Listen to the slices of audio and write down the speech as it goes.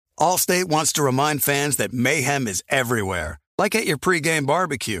Allstate wants to remind fans that mayhem is everywhere, like at your pregame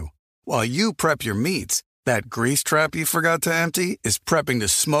barbecue. While you prep your meats, that grease trap you forgot to empty is prepping to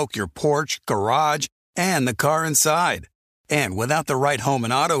smoke your porch, garage, and the car inside. And without the right home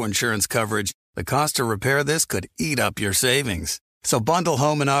and auto insurance coverage, the cost to repair this could eat up your savings. So bundle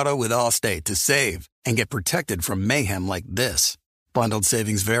home and auto with Allstate to save and get protected from mayhem like this. Bundled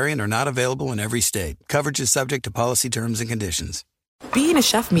savings vary and are not available in every state. Coverage is subject to policy terms and conditions. Being a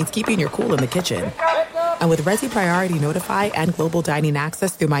chef means keeping your cool in the kitchen. And with Resi Priority Notify and Global Dining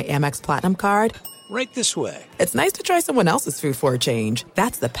Access through my Amex Platinum card, right this way. It's nice to try someone else's food for a change.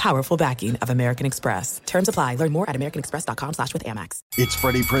 That's the powerful backing of American Express. Terms apply. Learn more at americanexpress.com/withAmex. It's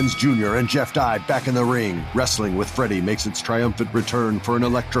Freddie Prinze Jr. and Jeff Dye back in the ring. Wrestling with Freddie makes its triumphant return for an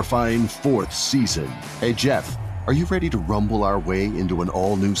electrifying 4th season. Hey, Jeff, are you ready to rumble our way into an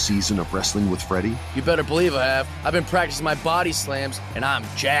all-new season of Wrestling with Freddie? You better believe I have. I've been practicing my body slams, and I'm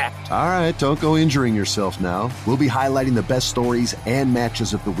jacked. All right, don't go injuring yourself now. We'll be highlighting the best stories and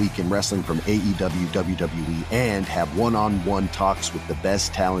matches of the week in wrestling from AEW, WWE, and have one-on-one talks with the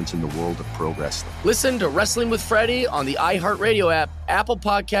best talents in the world of pro wrestling. Listen to Wrestling with Freddie on the iHeartRadio app, Apple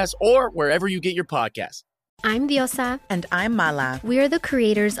Podcasts, or wherever you get your podcasts. I'm Diosa. And I'm Mala. We are the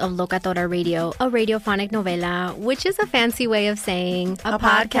creators of Locatora Radio, a radiophonic novela, which is a fancy way of saying a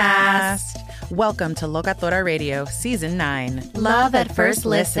podcast. Welcome to Locatora Radio, Season 9. Love at first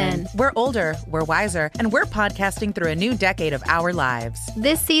listen. We're older, we're wiser, and we're podcasting through a new decade of our lives.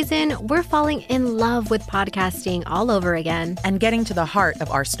 This season, we're falling in love with podcasting all over again. And getting to the heart of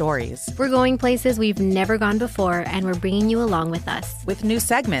our stories. We're going places we've never gone before, and we're bringing you along with us. With new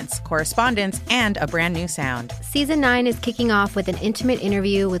segments, correspondence, and a brand new sound. Season 9 is kicking off with an intimate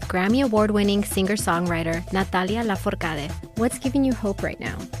interview with Grammy Award-winning singer-songwriter Natalia Lafourcade. What's giving you hope right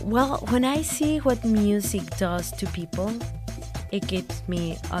now? Well, when I see what music does to people, it gives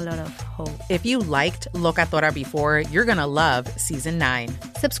me a lot of hope. If you liked Locatora before, you're going to love Season 9.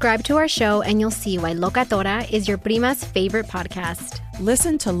 Subscribe to our show and you'll see why Locatora is your prima's favorite podcast.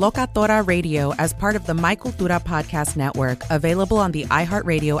 Listen to Locatora Radio as part of the My Cultura Podcast Network, available on the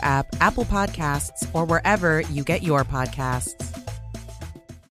iHeartRadio app, Apple Podcasts, or wherever you get your podcasts.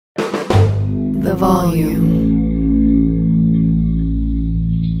 The Volume.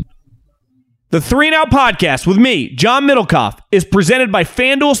 The 3 and Out podcast with me, John Middlecoff, is presented by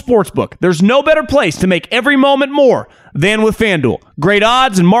FanDuel Sportsbook. There's no better place to make every moment more than with FanDuel. Great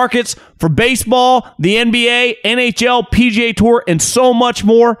odds and markets for baseball, the NBA, NHL, PGA Tour, and so much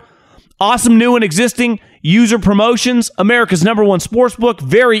more. Awesome new and existing user promotions. America's #1 sportsbook.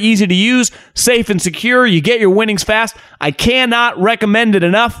 Very easy to use, safe and secure. You get your winnings fast. I cannot recommend it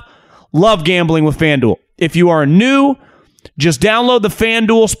enough. Love gambling with FanDuel. If you are new, just download the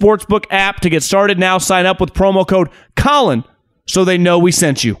FanDuel Sportsbook app to get started now. Sign up with promo code Colin so they know we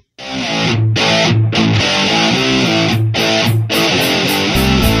sent you.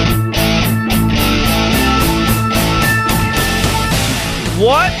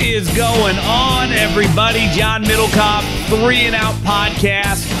 What is going on, everybody? John Middlecoff, 3 and Out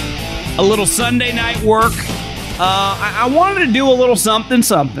podcast. A little Sunday night work. I wanted to do a little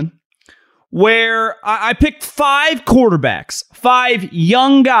something. Where I picked 5 quarterbacks, 5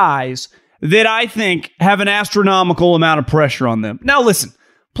 young guys that I think have an astronomical amount of pressure on them. Now listen,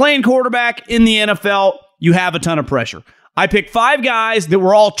 playing quarterback in the NFL, you have a ton of pressure. I picked 5 guys that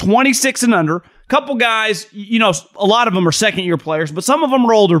were all 26 and under. A couple guys, you know, a lot of them are second-year players, but some of them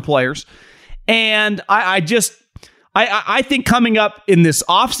are older players. And I think coming up in this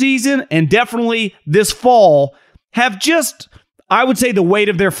offseason and definitely this fall have just, I would say, the weight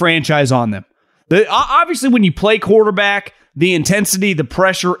of their franchise on them. Obviously, when you play quarterback, the intensity, the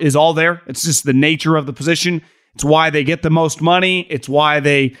pressure is all there. It's just the nature of the position. It's why they get the most money. It's why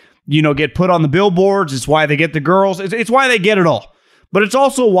they, get put on the billboards. It's why they get the girls. It's why they get it all. But it's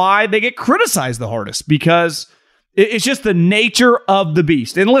also why they get criticized the hardest, because it's just the nature of the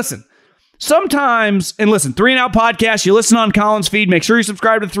beast. And listen, sometimes, 3 and Out podcast, you listen on Colin's feed. Make sure you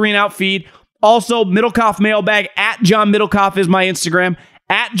subscribe to 3 and Out feed. Also, Middlecoff Mailbag, at John Middlecoff is my Instagram.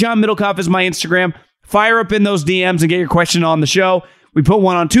 At John Middlecoff is my Instagram. Fire up in those DMs and get your question on the show. We put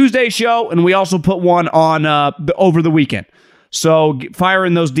one on Tuesday's show, and we also put one on over the weekend. So fire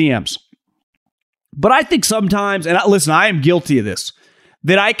in those DMs. But I think sometimes, and listen, I am guilty of this,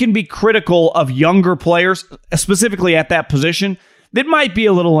 that I can be critical of younger players, specifically at that position, that might be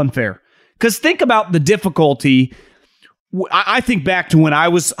a little unfair. Because think about the difficulty. I think back to when I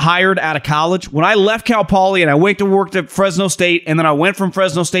was hired out of college, when I left Cal Poly and I went to work at Fresno State, and then I went from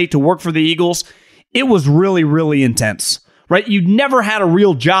Fresno State to work for the Eagles. It was really, really intense, right? You'd never had a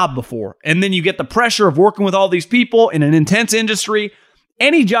real job before. And then you get the pressure of working with all these people in an intense industry.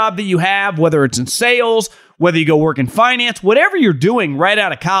 any job that you have, whether it's in sales, whether you go work in finance, whatever you're doing right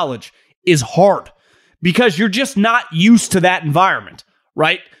out of college is hard because you're just not used to that environment,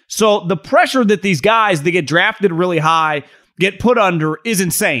 right? So the pressure that these guys that get drafted really high get put under is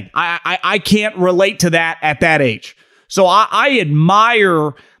insane. I can't relate to that at that age. So I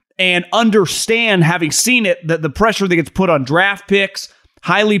admire and understand, having seen it, that the pressure that gets put on draft picks,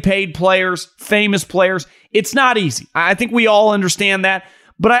 highly paid players, famous players, it's not easy. I think we all understand that.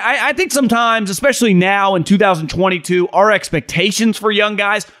 But I think sometimes, especially now in 2022, our expectations for young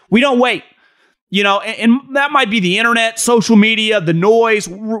guys, we don't wait. You know, and that might be the internet, social media, the noise,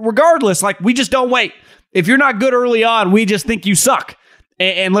 regardless, like we just don't wait. If you're not good early on, we just think you suck.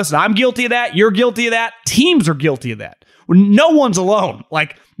 And listen, I'm guilty of that. You're guilty of that. Teams are guilty of that. No one's alone.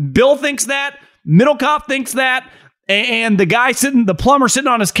 Like Bill thinks that, Middlecoff thinks that, and the plumber sitting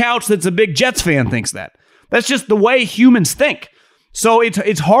on his couch that's a big Jets fan thinks that. That's just the way humans think. So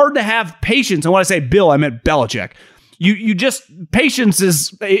it's hard to have patience. And when I say Bill, I meant Belichick. You just, patience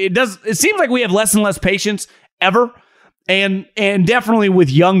is, it seems like we have less and less patience ever. And definitely with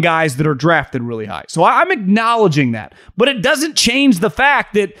young guys that are drafted really high. So I'm acknowledging that. But it doesn't change the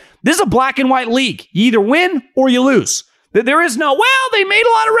fact that this is a black and white league. You either win or you lose. There is no, well, they made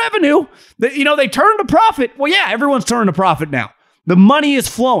a lot of revenue. They turned a profit. Well, yeah, everyone's turned a profit now. The money is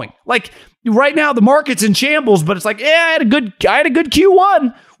flowing. Like right now, the market's in shambles, but it's like, yeah, I had a good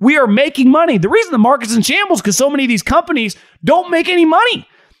Q1. We are making money. The reason the market's in shambles is because so many of these companies don't make any money.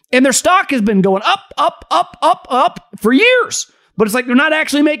 And their stock has been going up, up, up, up, up for years. But it's like they're not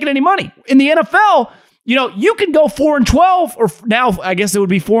actually making any money. In the NFL, you can go 4-12, or now I guess it would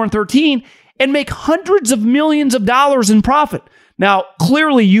be 4-13, and make hundreds of millions of dollars in profit. Now,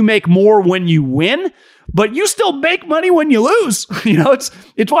 clearly you make more when you win, but you still make money when you lose.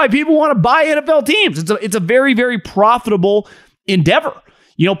 It's why people want to buy NFL teams. It's a very, very profitable endeavor.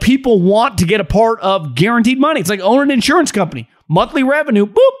 People want to get a part of guaranteed money. It's like owning an insurance company. Monthly revenue,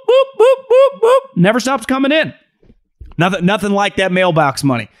 boop, boop, boop, boop, boop, never stops coming in. Nothing like that mailbox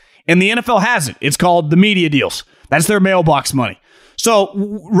money. And the NFL has it. It's called the media deals. That's their mailbox money. So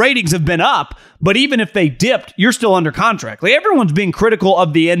ratings have been up, but even if they dipped, you're still under contract. Like everyone's being critical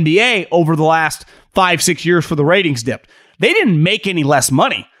of the NBA over the last 5-6 years for the ratings dipped. They didn't make any less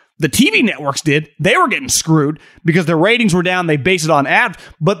money. The TV networks did. They were getting screwed because their ratings were down. They based it on ads,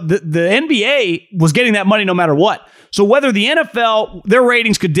 but the NBA was getting that money no matter what. So whether the NFL, their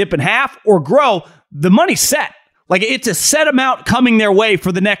ratings could dip in half or grow, the money's set. Like it's a set amount coming their way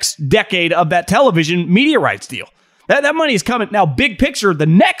for the next decade of that television media rights deal. That money is coming. Now, big picture, the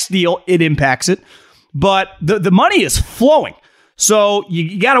next deal, it impacts it, but the money is flowing. So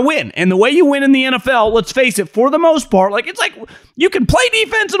you got to win. And the way you win in the NFL, let's face it, for the most part, like it's like you can play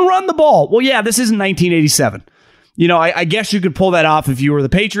defense and run the ball. Well, yeah, this isn't 1987. I guess you could pull that off if you were the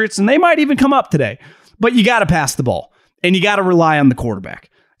Patriots, and they might even come up today. But you got to pass the ball, and you got to rely on the quarterback.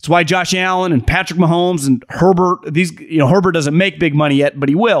 That's why Josh Allen and Patrick Mahomes and Herbert, Herbert doesn't make big money yet, but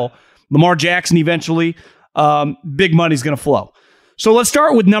he will. Lamar Jackson eventually, big money's going to flow. So let's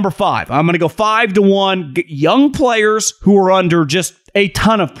start with number 5. I'm going to go 5-1, young players who are under just a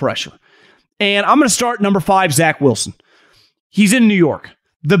ton of pressure. And I'm going to start number 5, Zach Wilson. He's in New York,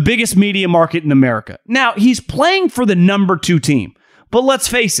 the biggest media market in America. Now, he's playing for the number 2 team, but let's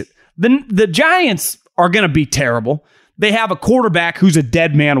face it, the Giants are going to be terrible. They have a quarterback who's a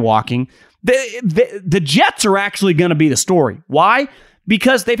dead man walking. The Jets are actually going to be the story. Why?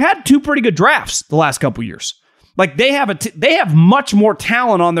 Because they've had 2 pretty good drafts the last couple years. Like they have much more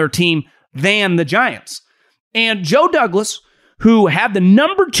talent on their team than the Giants. And Joe Douglas, who had the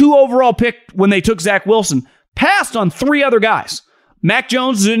number 2 overall pick when they took Zach Wilson, passed on 3 other guys. Mac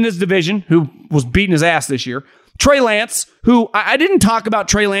Jones is in his division, who was beating his ass this year. Trey Lance, who I didn't talk about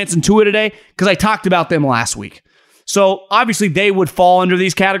Trey Lance and Tua today because I talked about them last week. So obviously they would fall under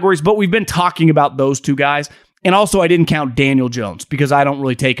these categories, but we've been talking about those 2 guys. And also I didn't count Daniel Jones because I don't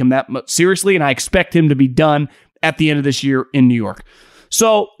really take him that much seriously, and I expect him to be done at the end of this year in New York.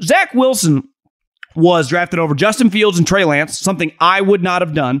 So Zach Wilson was drafted over Justin Fields and Trey Lance, something I would not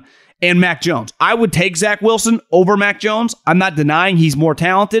have done, and Mac Jones. I would take Zach Wilson over Mac Jones. I'm not denying he's more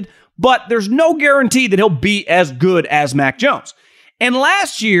talented, but there's no guarantee that he'll be as good as Mac Jones. And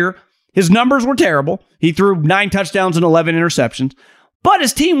last year, his numbers were terrible. He threw 9 touchdowns and 11 interceptions, but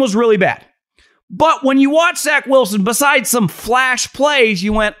his team was really bad. But when you watch Zach Wilson, besides some flash plays,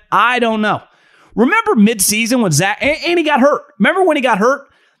 you went, I don't know. Remember midseason when Zach, and he got hurt. Remember when he got hurt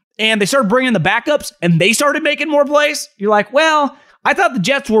and they started bringing the backups and they started making more plays? You're like, well, I thought the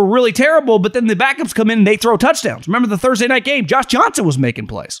Jets were really terrible, but then the backups come in and they throw touchdowns. Remember the Thursday night game? Josh Johnson was making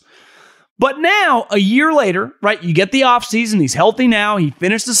plays. But now, a year later, right, you get the offseason. He's healthy now. He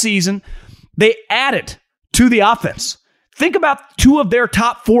finished the season. They added to the offense. Think about 2 of their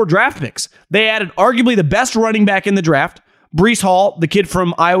top 4 draft picks. They added arguably the best running back in the draft, Breece Hall, the kid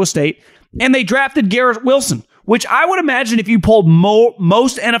from Iowa State, and they drafted Garrett Wilson, which I would imagine if you polled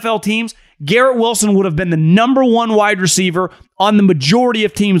most NFL teams, Garrett Wilson would have been the number 1 wide receiver on the majority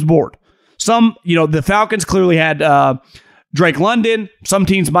of teams' board. Some, the Falcons clearly had Drake London. Some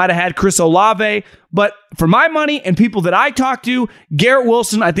teams might have had Chris Olave. But for my money and people that I talked to, Garrett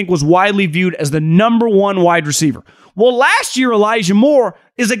Wilson, I think, was widely viewed as the number 1 wide receiver. Well, last year, Elijah Moore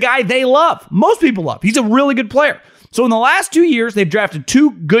is a guy they love. Most people love. He's a really good player. So in the last 2 years, they've drafted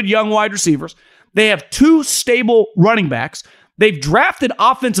 2 good young wide receivers. They have 2 stable running backs. They've drafted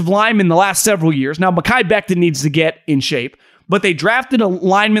offensive linemen the last several years. Now, Mekhi Becton needs to get in shape, but they drafted a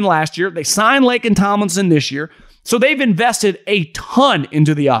lineman last year. They signed Laken Tomlinson this year. So they've invested a ton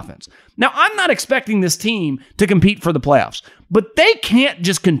into the offense. Now, I'm not expecting this team to compete for the playoffs, but they can't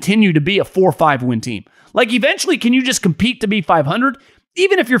just continue to be a 4-5 win team. Like, eventually, can you just compete to be 500?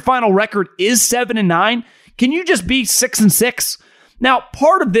 Even if your final record is 7-9, can you just be 6-6? Now,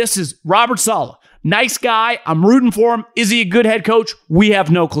 part of this is Robert Saleh. Nice guy. I'm rooting for him. Is he a good head coach? We have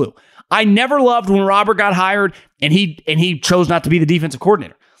no clue. I never loved when Robert got hired and he chose not to be the defensive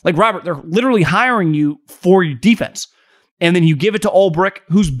coordinator. Like, Robert, they're literally hiring you for your defense. And then you give it to Ulbrich,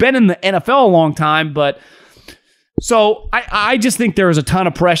 who's been in the NFL a long time. But so I just think there is a ton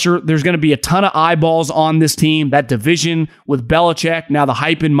of pressure. There's going to be a ton of eyeballs on this team, that division with Belichick, now the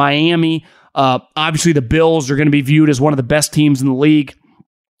hype in Miami. Obviously, the Bills are going to be viewed as one of the best teams in the league.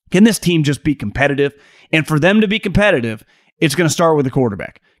 Can this team just be competitive? And for them to be competitive, it's going to start with the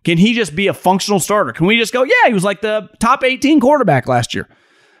quarterback. Can he just be a functional starter? Can we just go, yeah, he was like the top 18 quarterback last year?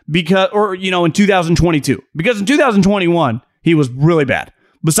 In 2022. Because in 2021, he was really bad.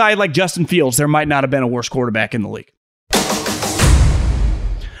 Besides like Justin Fields, there might not have been a worse quarterback in the league.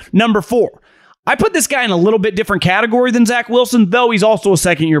 Number 4. I put this guy in a little bit different category than Zach Wilson, though he's also a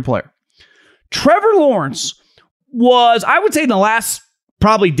second-year player. Trevor Lawrence was, I would say in the last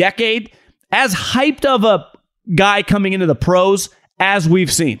probably decade, as hyped of a guy coming into the pros as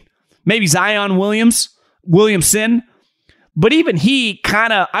we've seen. Maybe Zion Williamson. But even he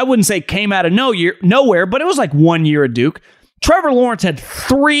kind of, I wouldn't say came out of nowhere, but it was like 1 year at Duke. Trevor Lawrence had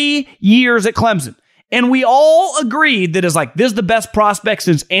 3 years at Clemson. And we all agreed that this is the best prospect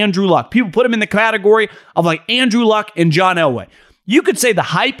since Andrew Luck. People put him in the category of like Andrew Luck and John Elway. You could say the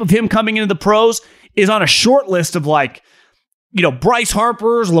hype of him coming into the pros is on a short list of Bryce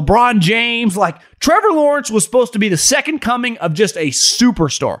Harper's, LeBron James. Like, Trevor Lawrence was supposed to be the second coming of just a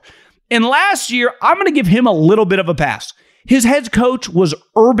superstar. And last year, I'm going to give him a little bit of a pass. His head coach was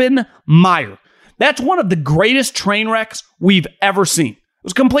Urban Meyer. That's one of the greatest train wrecks we've ever seen. It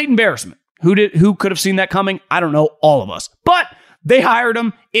was a complete embarrassment. Who could have seen that coming? I don't know, all of us. But they hired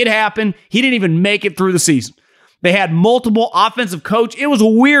him. It happened. He didn't even make it through the season. They had multiple offensive coach. It was a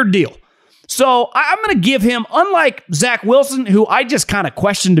weird deal. So I'm going to give him, unlike Zach Wilson, who I just kind of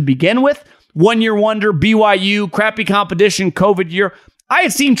questioned to begin with, 1 year wonder, BYU, crappy competition, COVID year. I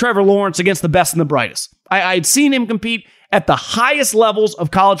had seen Trevor Lawrence against the best and the brightest. I had seen him compete at the highest levels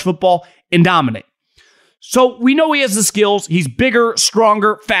of college football and dominate. So we know he has the skills. He's bigger,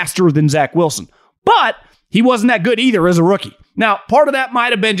 stronger, faster than Zach Wilson. But he wasn't that good either as a rookie. Now, part of that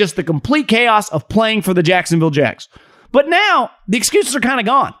might have been just the complete chaos of playing for the Jacksonville Jags. But now, the excuses are kind of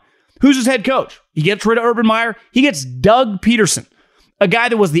gone. Who's his head coach? He gets rid of Urban Meyer. He gets Doug Peterson, a guy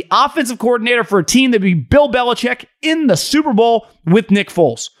that was the offensive coordinator for a team that beat Bill Belichick in the Super Bowl with Nick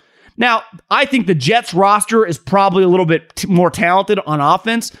Foles. Now, I think the Jets roster is probably a little bit more talented on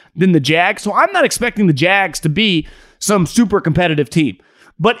offense than the Jags, so I'm not expecting the Jags to be some super competitive team.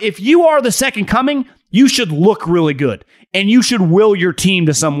 But if you are the second coming, you should look really good, and you should will your team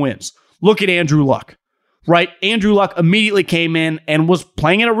to some wins. Look at Andrew Luck, right? Andrew Luck immediately came in and was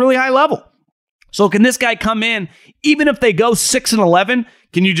playing at a really high level. So can this guy come in, even if they go 6-11,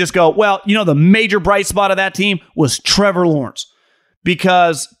 can you just go, well, the major bright spot of that team was Trevor Lawrence?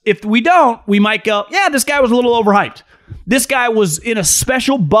 Because if we don't, we might go, yeah, this guy was a little overhyped. This guy was in a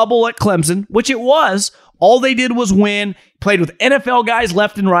special bubble at Clemson, which it was. All they did was win, played with NFL guys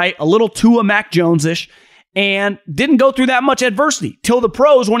left and right, a little Tua Mac Jones-ish, and didn't go through that much adversity till the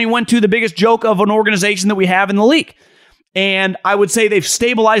pros when he went to the biggest joke of an organization that we have in the league. And I would say they've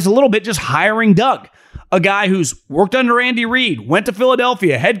stabilized a little bit just hiring Doug, a guy who's worked under Andy Reid, went to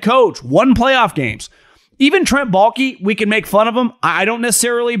Philadelphia, head coach, won playoff games. Even Trent Baalke, we can make fun of him. I don't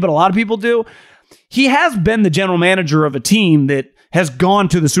necessarily, but a lot of people do. He has been the general manager of a team that has gone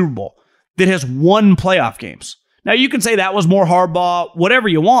to the Super Bowl, that has won playoff games. Now, you can say that was more Harbaugh, whatever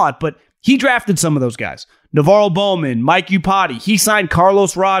you want, but He drafted some of those guys. Navarro Bowman, Mike Upati. He signed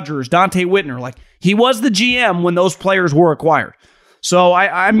Carlos Rogers, Dante Whitner. Like, he was the GM when those players were acquired. So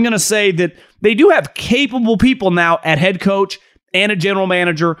I'm going to say that they do have capable people now at head coach and a general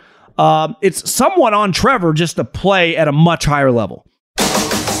manager. It's somewhat on Trevor just to play at a much higher level.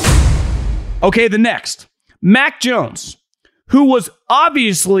 Okay, the next. Mac Jones, who was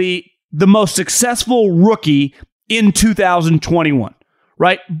obviously the most successful rookie in 2021,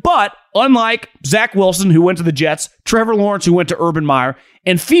 right? But unlike Zach Wilson, who went to the Jets, Trevor Lawrence, who went to Urban Meyer,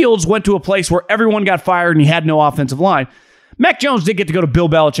 and Fields went to a place where everyone got fired and he had no offensive line, Mac Jones did get to go to Bill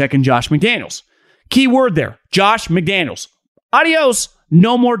Belichick and Josh McDaniels. Key word there, Josh McDaniels. Adios,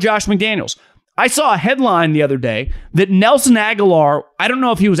 no more Josh McDaniels. I saw a headline the other day that Nelson Aguilar, I don't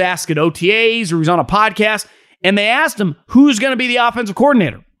know if he was asked at OTAs or he was on a podcast, and they asked him who's going to be the offensive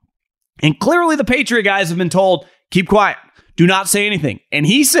coordinator. And clearly the Patriot guys have been told, keep quiet, do not say anything. And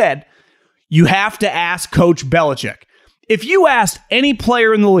he said, you have to ask Coach Belichick. If you asked any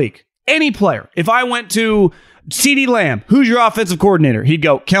player in the league, any player, if I went to CeeDee Lamb, who's your offensive coordinator? He'd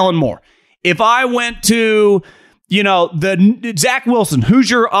go, Kellen Moore. If I went to, the Zach Wilson, who's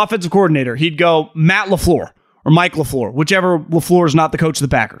your offensive coordinator? He'd go Matt LaFleur or Mike LaFleur, whichever LaFleur is not the coach of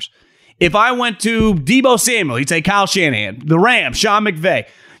the Packers. If I went to Deebo Samuel, he'd say Kyle Shanahan. The Rams, Sean McVay.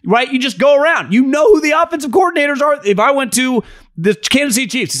 Right? You just go around. You know who the offensive coordinators are. If I went to the Kansas City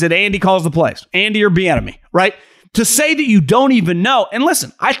Chiefs, he said Andy calls the plays. Andy or Bieniemy, right? To say that you don't even know, and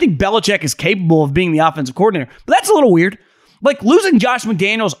listen, I think Belichick is capable of being the offensive coordinator, but that's a little weird. Like, losing Josh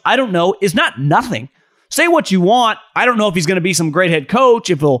McDaniels, I don't know, is not nothing. Say what you want. I don't know if he's going to be some great head coach,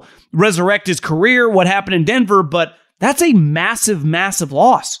 if he'll resurrect his career, what happened in Denver, but that's a massive, massive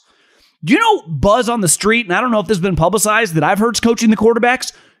loss. Do you know buzz on the street, and I don't know if this has been publicized, that I've heard's coaching the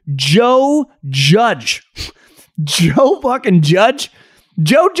quarterbacks? Joe Judge. Joe fucking Judge.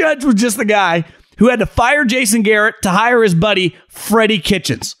 Joe Judge was just the guy who had to fire Jason Garrett to hire his buddy Freddie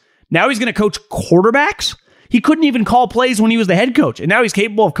Kitchens. Now he's going to coach quarterbacks? He couldn't even call plays when he was the head coach, and now he's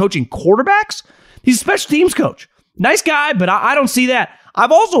capable of coaching quarterbacks? He's a special teams coach. Nice guy, but I don't see that.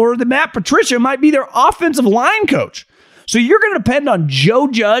 I've also heard that Matt Patricia might be their offensive line coach. So you're going to depend on Joe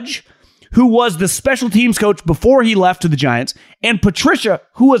Judge, who was the special teams coach before he left to the Giants, and Patricia,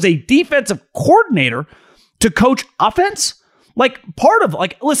 who was a defensive coordinator, to coach offense?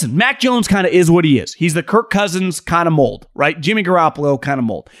 Listen, Mac Jones kind of is what he is. He's the Kirk Cousins kind of mold, right? Jimmy Garoppolo kind of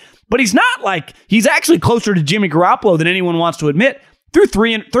mold. But he's not he's actually closer to Jimmy Garoppolo than anyone wants to admit. Threw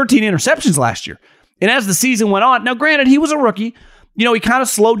 13 interceptions last year. And as the season went on, now granted, he was a rookie, he kind of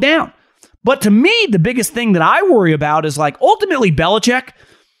slowed down. But to me, the biggest thing that I worry about is ultimately Belichick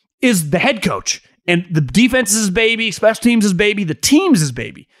is the head coach. And the defense is his baby, special teams is his baby, the team's his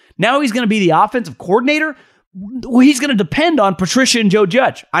baby. Now he's going to be the offensive coordinator. Well, he's going to depend on Patricia and Joe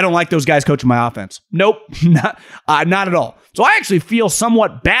Judge. I don't like those guys coaching my offense. Nope, not at all. So I actually feel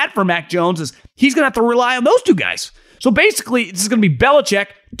somewhat bad for Mac Jones as he's going to have to rely on those two guys. So basically, this is going to be Belichick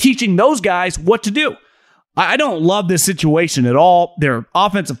teaching those guys what to do. I don't love this situation at all. Their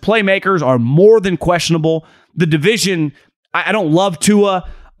offensive playmakers are more than questionable. The division, I don't love Tua,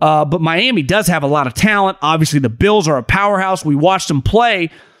 but Miami does have a lot of talent. Obviously, the Bills are a powerhouse. We watched them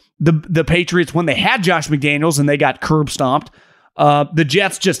play the Patriots when they had Josh McDaniels and they got curb stomped. The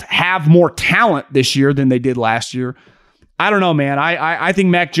Jets just have more talent this year than they did last year. I don't know, man. I think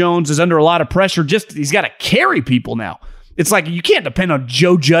Mac Jones is under a lot of pressure. He's got to carry people now. It's like you can't depend on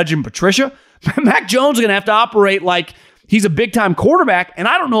Joe Judge and Patricia. Mac Jones is going to have to operate like he's a big-time quarterback, and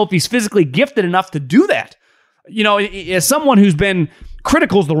I don't know if he's physically gifted enough to do that. As someone who's been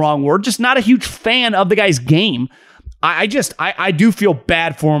critical is the wrong word, just not a huge fan of the guy's game, I do feel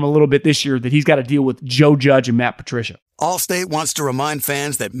bad for him a little bit this year that he's got to deal with Joe Judge and Matt Patricia. Allstate wants to remind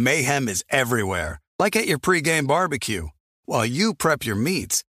fans that mayhem is everywhere, like at your pregame barbecue. While you prep your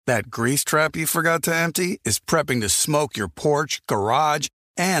meats, that grease trap you forgot to empty is prepping to smoke your porch, garage,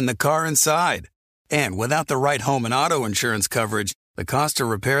 and the car inside. And without the right home and auto insurance coverage, the cost to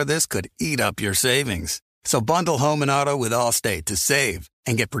repair this could eat up your savings. So bundle home and auto with Allstate to save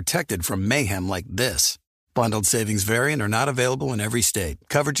and get protected from mayhem like this. Bundled savings vary and are not available in every state.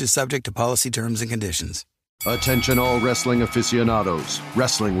 Coverage is subject to policy terms and conditions. Attention all wrestling aficionados.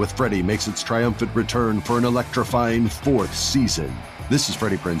 Wrestling with Freddie makes its triumphant return for an electrifying 4th season. This is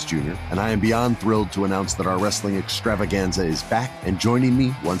Freddie Prinze Jr., and I am beyond thrilled to announce that our wrestling extravaganza is back, and joining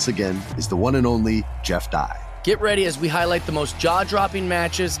me once again is the one and only Jeff Dye. Get ready as we highlight the most jaw-dropping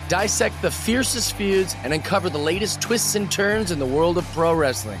matches, dissect the fiercest feuds, and uncover the latest twists and turns in the world of pro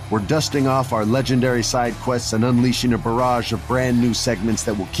wrestling. We're dusting off our legendary side quests and unleashing a barrage of brand new segments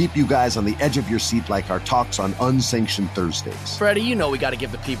that will keep you guys on the edge of your seat like our talks on Unsanctioned Thursdays. Freddie, you know we got to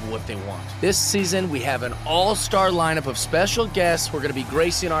give the people what they want. This season, we have an all-star lineup of special guests who are going to be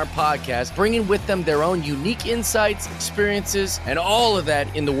gracing our podcast, bringing with them their own unique insights, experiences, and all of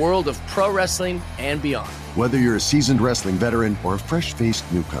that in the world of pro wrestling and beyond. Whether you're a seasoned wrestling veteran or a fresh-faced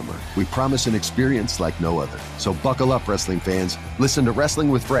newcomer, we promise an experience like no other. So buckle up, wrestling fans. Listen to Wrestling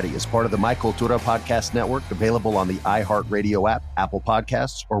with Freddie as part of the My Cultura Podcast Network, available on the iHeartRadio app, Apple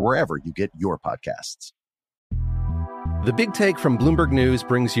Podcasts, or wherever you get your podcasts. The Big Take from Bloomberg News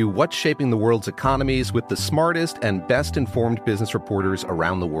brings you what's shaping the world's economies with the smartest and best-informed business reporters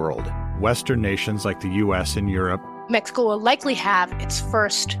around the world. Western nations like the U.S. and Europe. Mexico will likely have its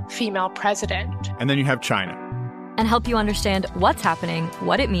first female president. And then you have China. And help you understand what's happening,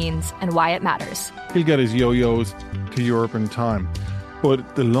 what it means, and why it matters. He'll get his yo-yos to Europe in time.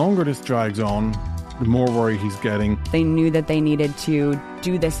 But the longer this drags on, the more worry he's getting. They knew that they needed to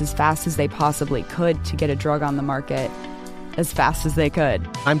do this as fast as they possibly could to get a drug on the market as fast as they could.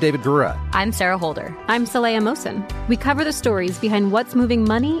 I'm David Gura. I'm Sarah Holder. I'm Saleha Mohsen. We cover the stories behind what's moving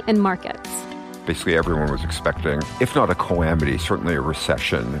money and markets. Basically, everyone was expecting, if not a calamity, certainly a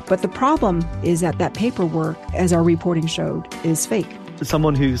recession. But the problem is that paperwork, as our reporting showed, is fake. As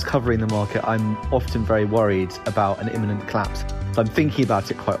someone who's covering the market, I'm often very worried about an imminent collapse. So I'm thinking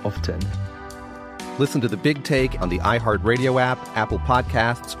about it quite often. Listen to The Big Take on the iHeartRadio app, Apple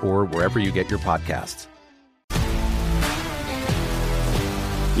Podcasts, or wherever you get your podcasts.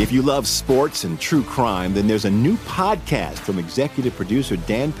 If you love sports and true crime, then there's a new podcast from executive producer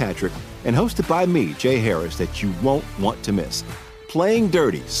Dan Patrick and hosted by me, Jay Harris, that you won't want to miss. Playing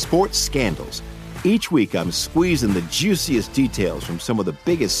Dirty: Sports Scandals. Each week, I'm squeezing the juiciest details from some of the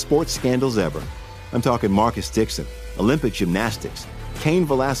biggest sports scandals ever. I'm talking Marcus Dixon, Olympic gymnastics, Cain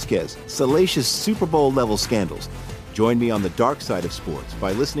Velasquez, salacious Super Bowl-level scandals. Join me on the dark side of sports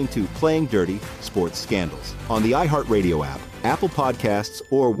by listening to Playing Dirty: Sports Scandals on the iHeartRadio app, Apple Podcasts,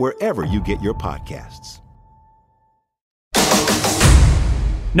 or wherever you get your podcasts.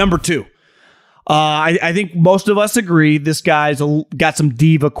 Number 2. I think most of us agree this guy's got some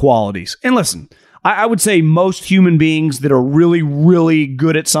diva qualities. And listen, I would say most human beings that are really, really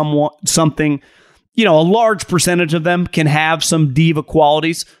good at something, you know, a large percentage of them can have some diva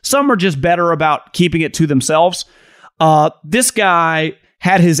qualities. Some are just better about keeping it to themselves. This guy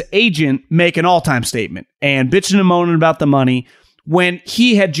had his agent make an all-time statement and bitching and moaning about the money when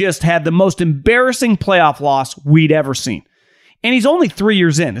he had just had the most embarrassing playoff loss we'd ever seen. And he's only 3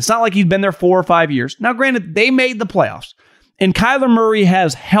 years in. It's not like he's been there 4 or 5 years. Now, granted, they made the playoffs, and Kyler Murray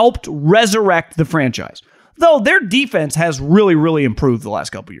has helped resurrect the franchise, though their defense has really, really improved the last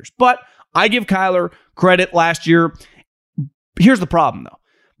couple of years. But I give Kyler credit last year. Here's the problem, though.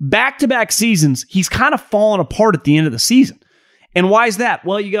 Back-to-back seasons, he's kind of fallen apart at the end of the season. And why is that?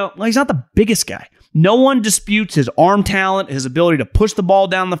 Well, you go, well, he's not the biggest guy. No one disputes his arm talent, his ability to push the ball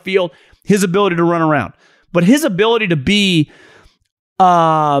down the field, his ability to run around. But his ability to be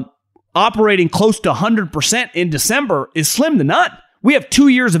operating close to 100% in December is slim to none. We have 2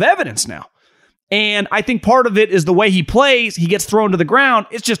 years of evidence now. And I think part of it is the way he plays. He gets thrown to the ground.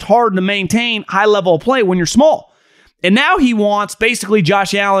 It's just hard to maintain high level of play when you're small. And now he wants basically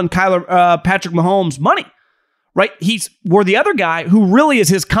Josh Allen, Patrick Mahomes money, right? We're the other guy who really is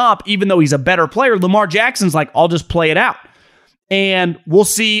his comp, even though he's a better player. Lamar Jackson's like, I'll just play it out. And we'll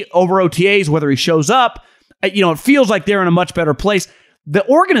see over OTAs whether he shows up. You know, it feels like they're in a much better place. The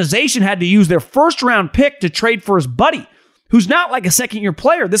organization had to use their first-round pick to trade for his buddy, who's not like a second-year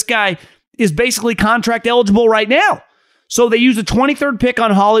player. This guy is basically contract eligible right now. So they used the 23rd pick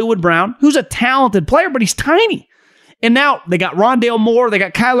on Hollywood Brown, who's a talented player, but he's tiny. And now they got Rondale Moore, they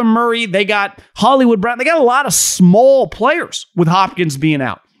got Kyler Murray, they got Hollywood Brown. They got a lot of small players with Hopkins being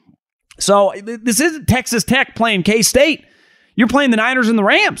out. So this isn't Texas Tech playing K-State. You're playing the Niners and the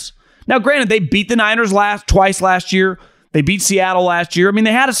Rams. Now, granted, they beat the Niners twice last year. They beat Seattle last year. I mean,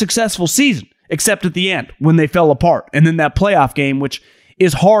 they had a successful season, except at the end when they fell apart. And then that playoff game, which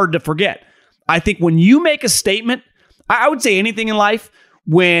is hard to forget. I think when you make a statement, I would say anything in life,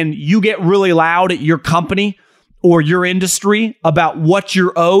 when you get really loud at your company or your industry about what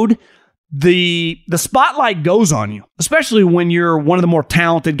you're owed, the spotlight goes on you, especially when you're one of the more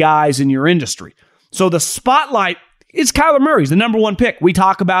talented guys in your industry. So the spotlight is Kyler Murray. He's the number one pick. We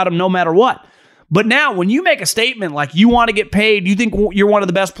talk about him no matter what. But now when you make a statement like you want to get paid, you think you're one of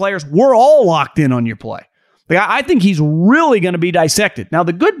the best players, we're all locked in on your play. Like, I think he's really going to be dissected. Now,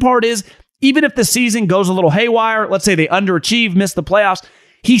 the good part is even if the season goes a little haywire, let's say they underachieve, miss the playoffs,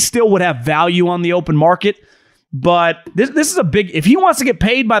 he still would have value on the open market. But this is a big, if he wants to get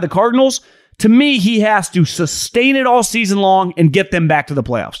paid by the Cardinals, to me, he has to sustain it all season long and get them back to the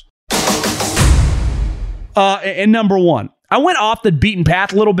playoffs. And number one, I went off the beaten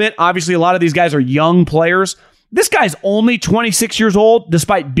path a little bit. Obviously, a lot of these guys are young players. This guy's only 26 years old,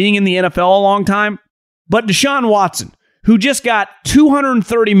 despite being in the NFL a long time. But Deshaun Watson, who just got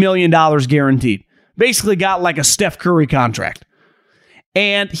 $230 million guaranteed, basically got like a Steph Curry contract.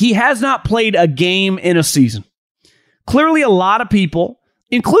 And he has not played a game in a season. Clearly, a lot of people,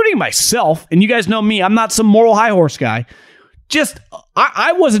 including myself, and you guys know me, I'm not some moral high horse guy,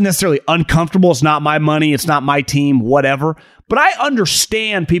 I wasn't necessarily uncomfortable. It's not my money. It's not my team, whatever. But I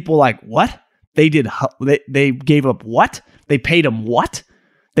understand people like, what? They gave up what? They paid him what?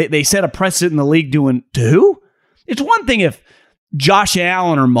 They set a precedent in the league doing to who? It's one thing if Josh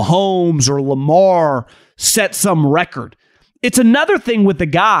Allen or Mahomes or Lamar set some record. It's another thing with the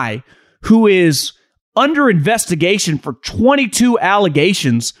guy who is under investigation for 22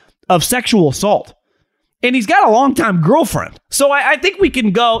 allegations of sexual assault. And he's got a longtime girlfriend. So I think we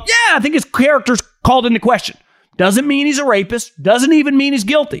can go, yeah, I think his character's called into question. Doesn't mean he's a rapist. Doesn't even mean he's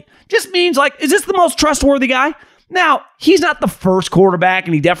guilty. Just means, like, is this the most trustworthy guy? Now, he's not the first quarterback,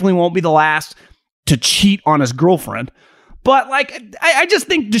 and he definitely won't be the last to cheat on his girlfriend. But, like, I just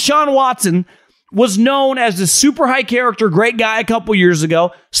think Deshaun Watson was known as a super high character, great guy a couple years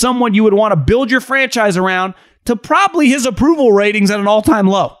ago, someone you would want to build your franchise around, to probably his approval ratings at an all-time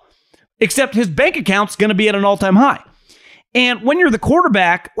low. Except his bank account's going to be at an all-time high. And when you're the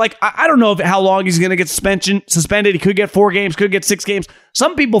quarterback, like, I don't know how long he's going to get suspended. He could get 4 games, could get 6 games.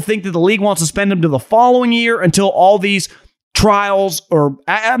 Some people think that the league wants to suspend him to the following year until all these trials, or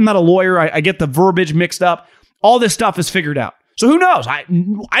I'm not a lawyer. I get the verbiage mixed up. All this stuff is figured out. So who knows? I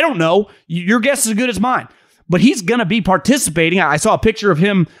don't know. Your guess is as good as mine. But he's going to be participating. I saw a picture of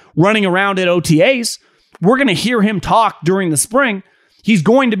him running around at OTAs. We're going to hear him talk during the spring. He's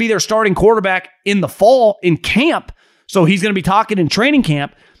going to be their starting quarterback in the fall in camp. So he's going to be talking in training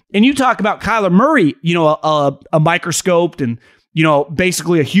camp. And you talk about Kyler Murray, a microscope and,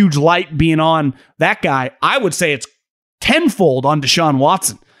 basically a huge light being on that guy. I would say it's tenfold on Deshaun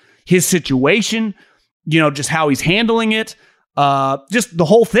Watson. His situation, just how he's handling it, just the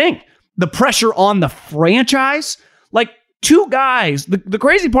whole thing. The pressure on the franchise. Like, 2 guys. The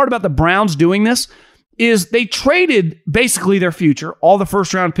crazy part about the Browns doing this is they traded basically their future, all the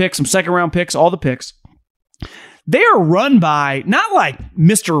first-round picks, some second-round picks, all the picks. They are run by, not like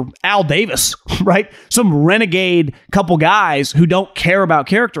Mr. Al Davis, right? Some renegade couple guys who don't care about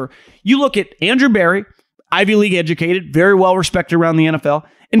character. You look at Andrew Berry, Ivy League educated, very well respected around the NFL,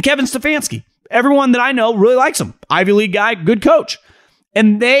 and Kevin Stefanski. Everyone that I know really likes him. Ivy League guy, good coach.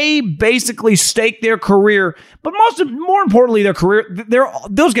 And they basically stake their career, but more importantly, their career,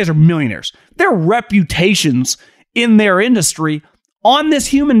 those guys are millionaires. Their reputations in their industry on this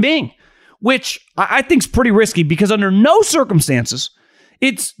human being, which I think is pretty risky because under no circumstances,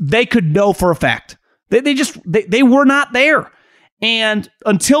 they could know for a fact. They were not there. And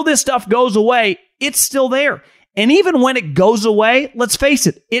until this stuff goes away, it's still there. And even when it goes away, let's face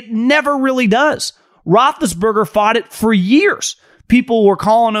it, it never really does. Roethlisberger fought it for years. People were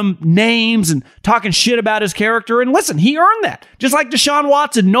calling him names and talking shit about his character. And listen, he earned that. Just like Deshaun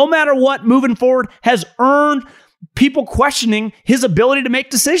Watson, no matter what, moving forward, has earned people questioning his ability to make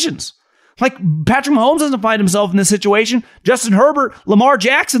decisions. Like, Patrick Mahomes doesn't find himself in this situation. Justin Herbert, Lamar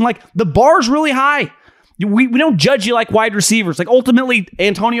Jackson, like, the bar's really high. We don't judge you like wide receivers. Like, ultimately,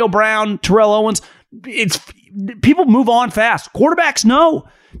 Antonio Brown, Terrell Owens, people move on fast. Quarterbacks, no,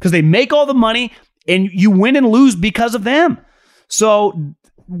 because they make all the money and you win and lose because of them. So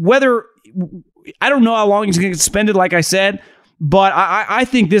I don't know how long he's going to get suspended, like I said, but I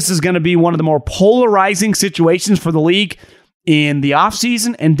think this is going to be one of the more polarizing situations for the league in the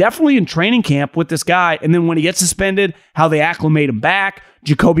offseason and definitely in training camp with this guy. And then when he gets suspended, how they acclimate him back.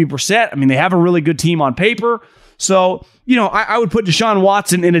 Jacoby Brissett, I mean, they have a really good team on paper. So, I would put Deshaun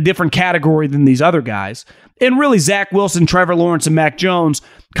Watson in a different category than these other guys. And really, Zach Wilson, Trevor Lawrence, and Mac Jones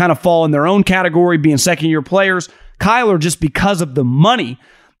kind of fall in their own category, being second-year players. Kyler, just because of the money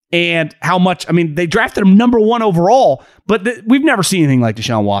and how much, they drafted him number 1 overall, but we've never seen anything like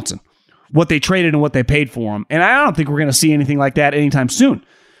Deshaun Watson, what they traded and what they paid for him. And I don't think we're going to see anything like that anytime soon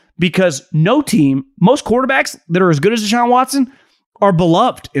because no team, most quarterbacks that are as good as Deshaun Watson are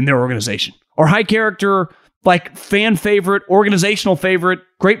beloved in their organization or high character, like fan favorite, organizational favorite,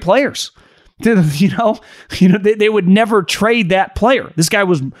 great players. They would never trade that player. This guy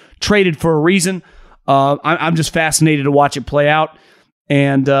was traded for a reason. I'm just fascinated to watch it play out.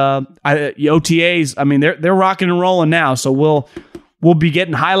 And OTAs, I mean, they're rocking and rolling now. So we'll be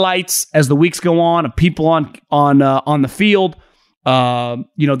getting highlights as the weeks go on of people on the field.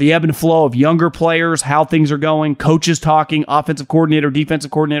 The ebb and flow of younger players, how things are going, coaches talking, offensive coordinator,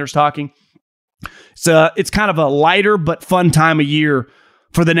 defensive coordinators talking. It's kind of a lighter but fun time of year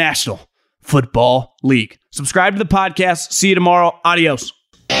for the National Football League. Subscribe to the podcast. See you tomorrow. Adios.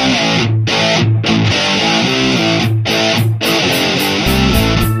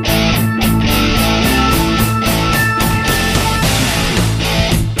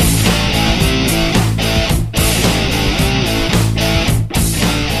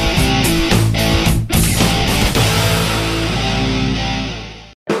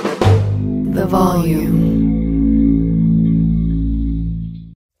 The volume.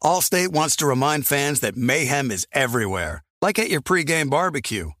 Allstate wants to remind fans that mayhem is everywhere, like at your pregame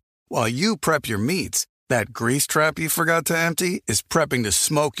barbecue. While you prep your meats, that grease trap you forgot to empty is prepping to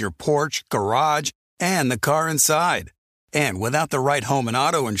smoke your porch, garage, and the car inside. And without the right home and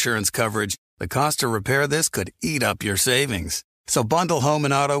auto insurance coverage, the cost to repair this could eat up your savings. So bundle home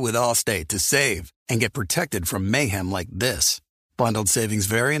and auto with Allstate to save and get protected from mayhem like this. Bundled savings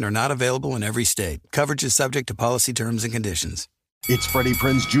vary and are not available in every state. Coverage is subject to policy terms and conditions. It's Freddie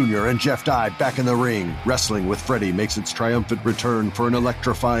Prinze Jr. and Jeff Dye back in the ring. Wrestling with Freddie makes its triumphant return for an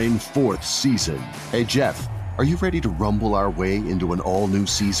electrifying 4th season. Hey, Jeff, are you ready to rumble our way into an all-new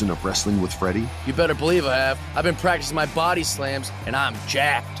season of Wrestling with Freddie? You better believe I have. I've been practicing my body slams, and I'm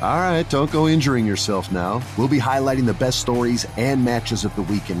jacked. All right, don't go injuring yourself now. We'll be highlighting the best stories and matches of the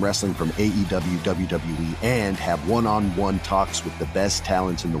week in wrestling from AEW, WWE, and have one-on-one talks with the best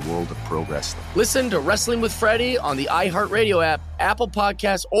talents in the world of pro wrestling. Listen to Wrestling with Freddie on the iHeartRadio app, Apple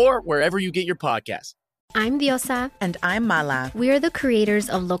Podcasts, or wherever you get your podcasts. I'm Diosa. And I'm Mala. We are the creators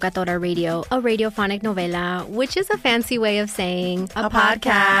of Locatora Radio, a radiophonic novela, which is a fancy way of saying a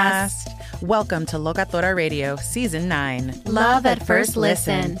podcast. Welcome to Locatora Radio, Season 9. Love at first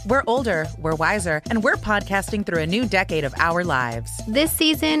listen. We're older, we're wiser, and we're podcasting through a new decade of our lives. This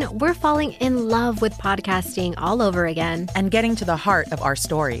season, we're falling in love with podcasting all over again. And getting to the heart of our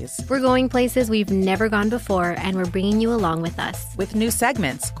stories. We're going places we've never gone before, and we're bringing you along with us. With new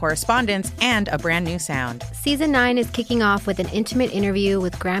segments, correspondence, and a brand new sound. Season 9 is kicking off with an intimate interview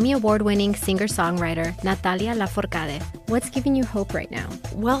with Grammy Award-winning singer-songwriter Natalia Lafourcade. What's giving you hope right now?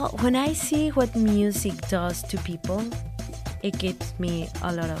 Well, when I see what music does to people, it gives me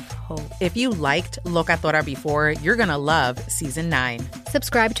a lot of hope. If you liked Locatora before, you're going to love Season 9.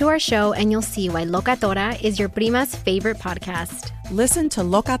 Subscribe to our show and you'll see why Locatora is your prima's favorite podcast. Listen to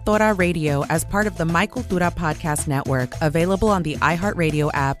Locatora Radio as part of the My Cultura Podcast Network, available on the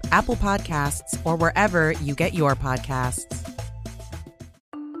iHeartRadio app, Apple Podcasts, or wherever you get your podcasts.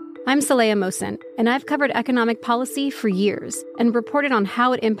 I'm Saleha Mohsen, and I've covered economic policy for years and reported on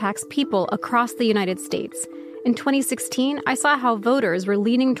how it impacts people across the United States. In 2016, I saw how voters were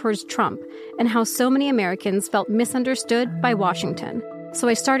leaning towards Trump and how so many Americans felt misunderstood by Washington. So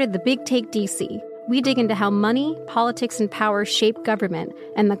I started The Big Take DC. We dig into how money, politics, and power shape government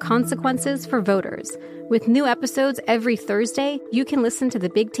and the consequences for voters. With new episodes every Thursday, you can listen to The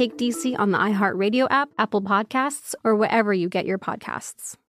Big Take DC on the iHeartRadio app, Apple Podcasts, or wherever you get your podcasts.